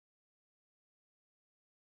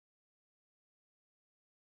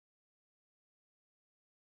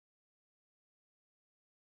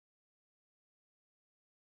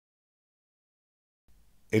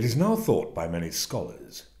It is now thought by many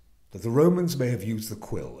scholars that the Romans may have used the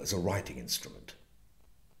quill as a writing instrument.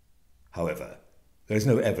 However, there is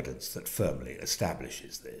no evidence that firmly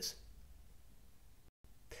establishes this.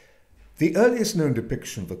 The earliest known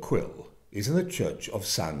depiction of the quill is in the church of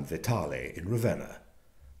San Vitale in Ravenna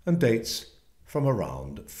and dates from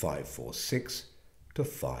around 546 to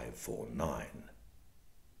 549.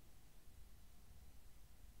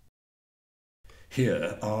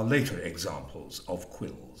 Here are later examples of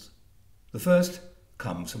quills. The first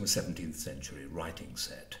comes from a 17th century writing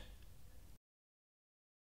set.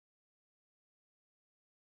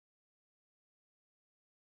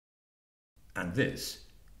 And this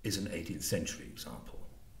is an 18th century example.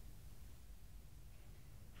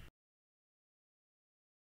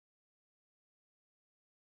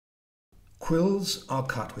 Quills are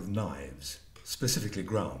cut with knives, specifically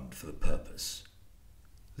ground for the purpose.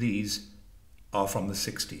 These are from the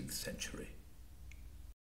 16th century.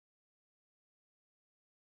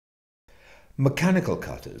 Mechanical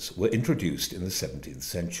cutters were introduced in the 17th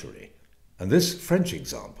century, and this French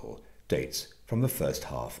example dates from the first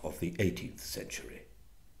half of the 18th century.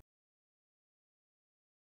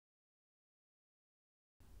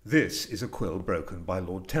 This is a quill broken by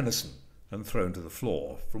Lord Tennyson and thrown to the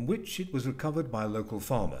floor, from which it was recovered by a local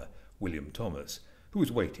farmer, William Thomas, who was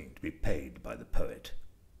waiting to be paid by the poet.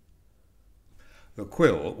 The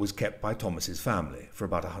quill was kept by Thomas's family for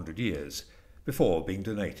about 100 years before being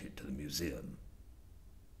donated to the museum.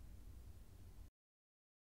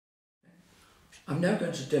 I'm now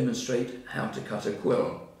going to demonstrate how to cut a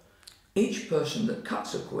quill. Each person that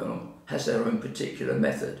cuts a quill has their own particular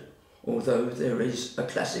method, although there is a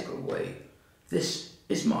classical way. This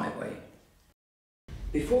is my way.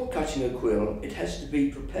 Before cutting a quill, it has to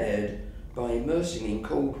be prepared by immersing in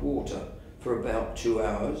cold water for about 2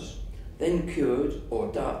 hours, then cured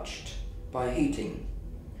or Dutched by heating.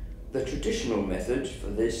 The traditional method for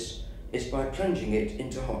this is by plunging it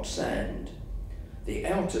into hot sand. The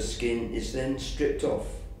outer skin is then stripped off.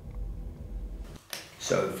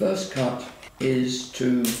 So first cut is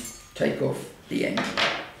to take off the end.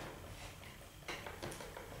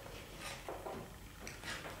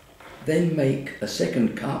 Then make a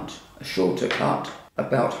second cut, a shorter cut,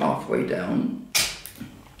 about halfway down.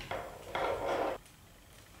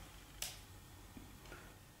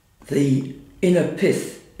 The inner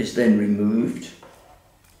pith is then removed.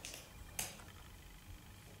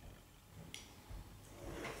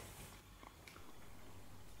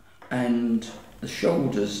 And the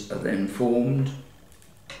shoulders are then formed.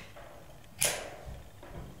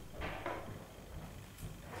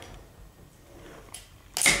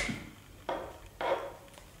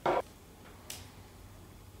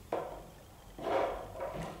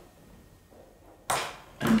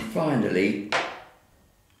 And finally,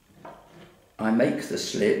 I make the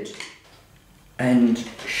slit and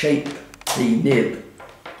shape the nib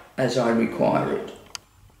as I require it.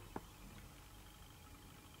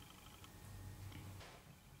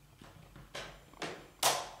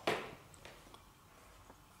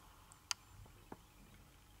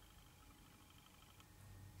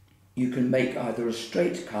 You can make either a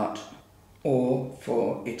straight cut or,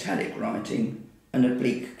 for italic writing, an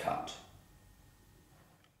oblique cut.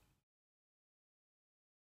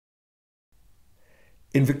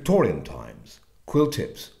 In Victorian times, quill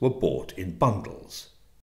tips were bought in bundles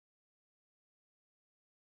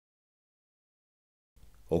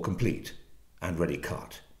or complete and ready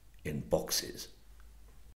cut in boxes.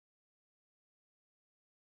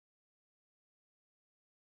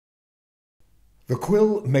 The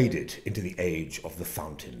quill made it into the age of the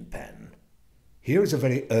fountain pen. Here is a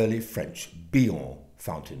very early French Bion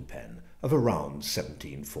fountain pen of around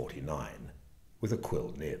 1749 with a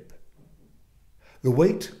quill nib. The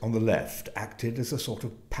weight on the left acted as a sort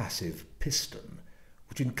of passive piston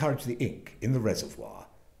which encouraged the ink in the reservoir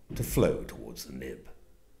to flow towards the nib.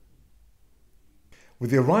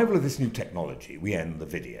 With the arrival of this new technology, we end the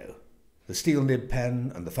video. The steel nib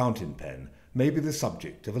pen and the fountain pen may be the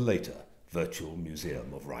subject of a later virtual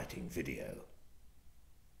Museum of Writing video.